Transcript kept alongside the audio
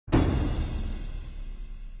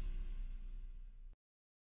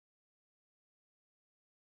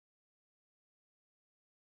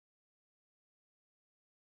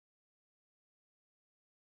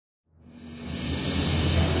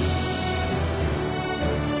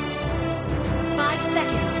5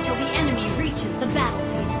 seconds till the enemy reaches the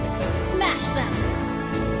battlefield. Smash them!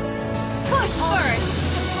 Push first!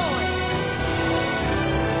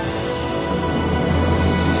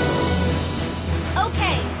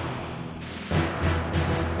 Okay.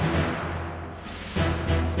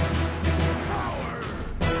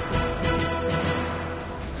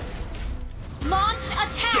 Launch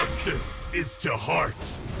attack! Justice is to heart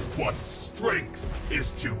what strength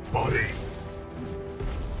is to body.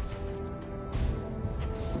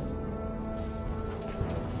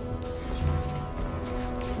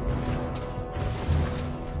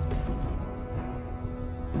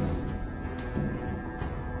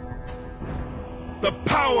 The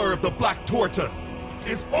power of the Black Tortoise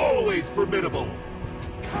is always formidable.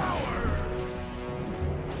 Power!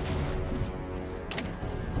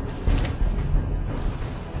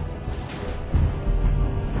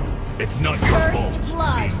 It's not your First fault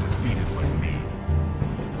blood. being defeated by me.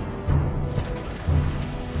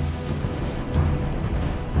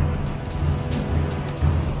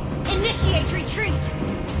 Initiate retreat!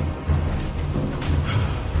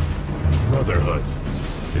 Brotherhood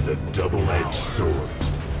is a double-edged sword.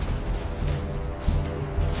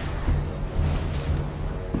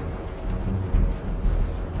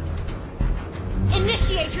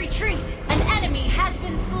 Initiate retreat! An enemy has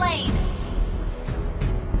been slain!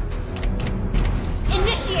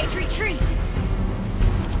 Initiate retreat!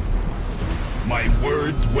 My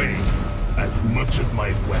words weigh as much as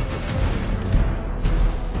my weapon.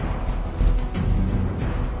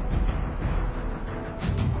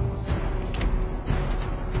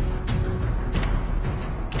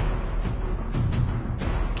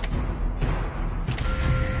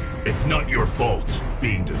 It's not your fault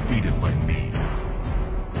being defeated by me.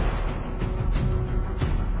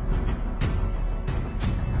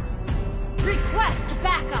 Request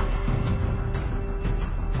backup!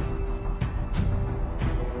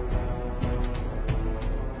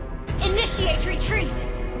 Initiate retreat!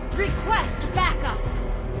 Request backup!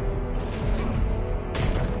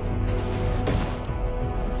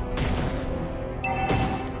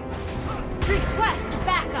 Request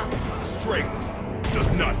backup! Strength does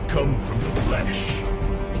not come from the flesh,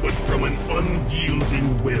 but from an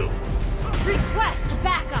unyielding will. Request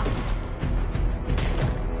backup!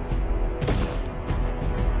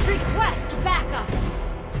 Request backup!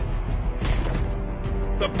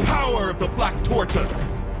 The power of the Black Tortoise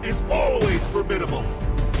is always formidable.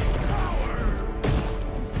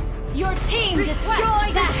 Your team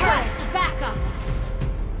destroyed a turret! Backup!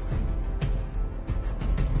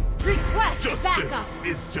 Request Justice backup!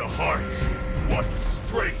 is to heart what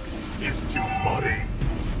strength is to body.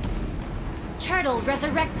 Turtle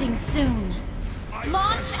resurrecting soon.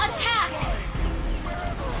 Launch attack!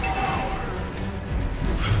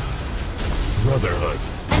 Brotherhood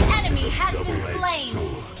An enemy is a has been double-edged slain.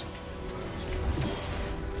 sword.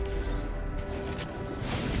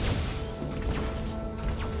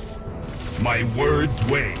 My words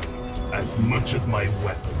weigh as much as my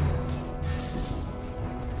weapons.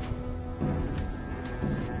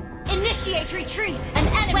 Initiate retreat! An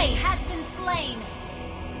enemy has been slain!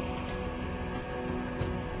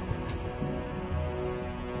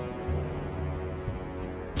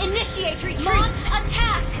 Initiate retreat! Launch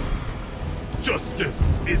attack!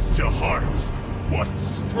 Justice is to heart what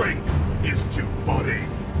strength is to body.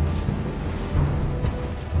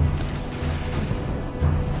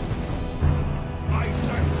 I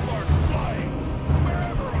set sparks flying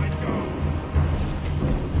wherever I go.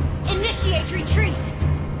 Initiate retreat!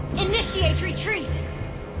 Initiate retreat!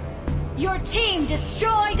 Your team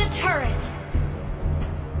destroyed a turret!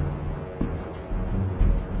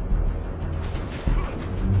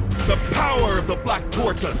 The power of the Black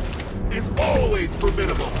Tortoise is always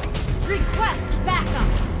formidable. Request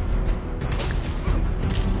backup!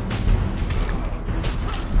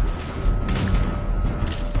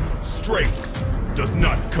 Strength does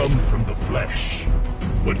not come from the flesh,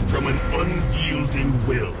 but from an unyielding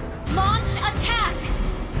will. Launch attack!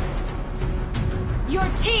 Your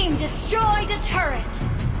team destroyed a turret!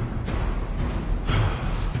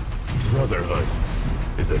 Brotherhood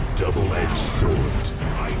is a double-edged sword.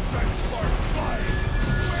 I set sparks flying.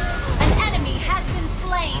 An enemy has been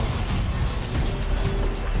slain!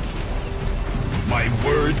 My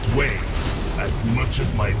words weigh as much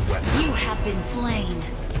as my weapon. You have been slain!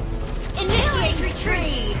 Initiate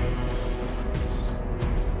retreat!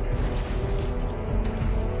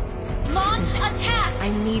 Launch attack!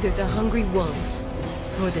 I'm neither the hungry wolf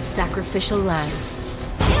nor the sacrificial lamb.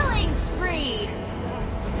 Killing spree!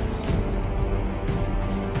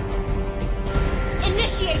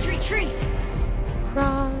 Initiate retreat!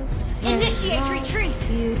 Cross Initiate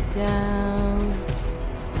retreat! you down.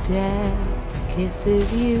 death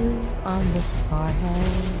kisses you on the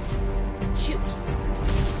forehead. Shoot.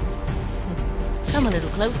 Come a little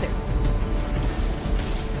closer.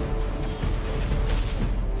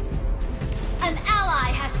 An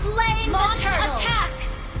ally has slain the turtle. Attack!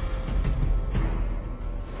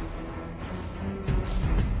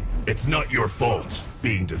 It's not your fault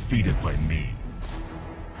being defeated by me.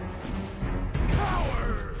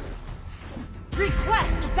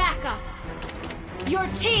 Request backup! Your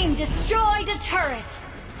team destroyed a turret!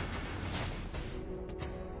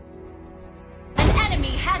 An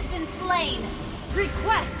enemy has been slain!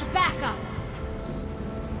 Request backup!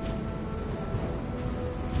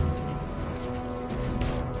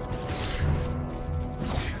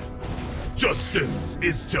 Justice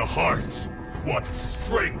is to heart what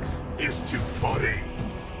strength is to body.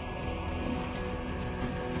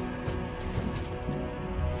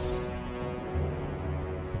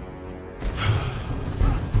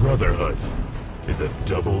 Brotherhood is a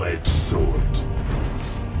double-edged sword.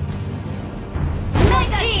 My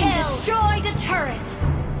team destroyed a turret!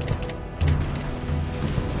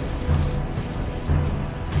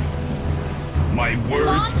 My words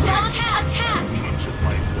Launch attack! as much as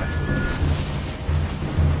my weapon.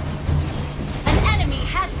 An enemy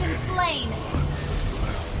has been slain!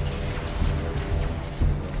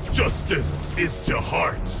 Justice is to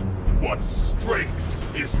heart what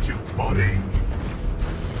strength is to body.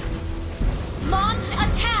 Launch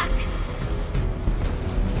attack!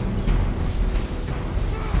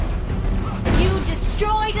 You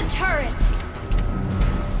destroyed a turret!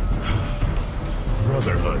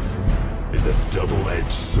 Brotherhood is a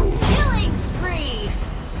double-edged sword. Killing spree!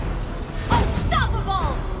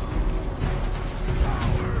 Unstoppable!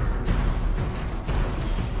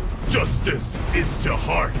 Justice is to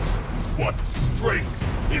heart what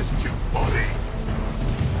strength is to body.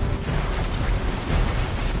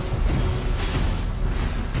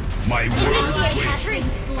 My words Initiate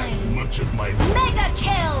weight slain. as much as my Mega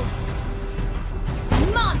kill!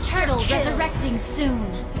 Monster turtle kill. resurrecting soon.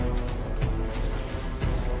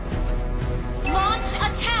 Launch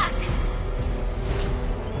attack!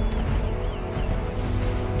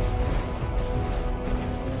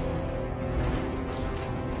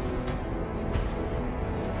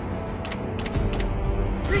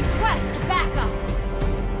 Request backup!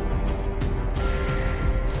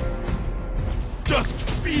 Just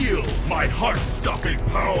feel my heart-stopping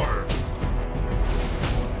power!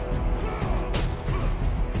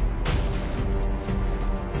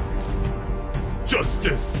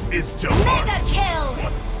 Justice is to heart Mega kill!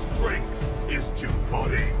 what strength is to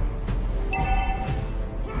body.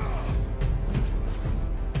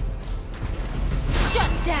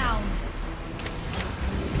 Shut down!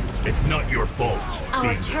 It's not your fault.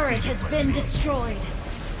 Our being turret has defeated by been me. destroyed.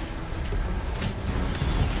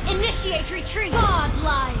 Initiate retreat!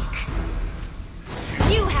 Godlike!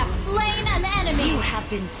 You have slain an enemy! You have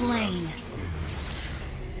been slain.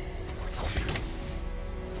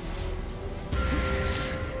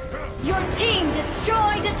 Your team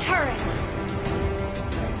destroyed a turret!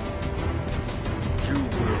 You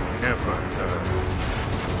will never learn.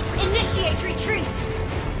 Initiate retreat!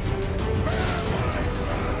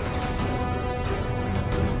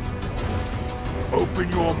 Open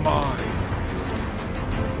your mind.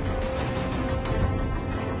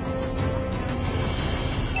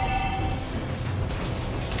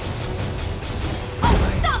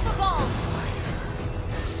 Unstoppable!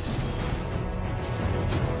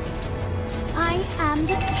 I am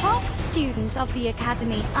the top student of the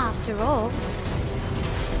academy, after all.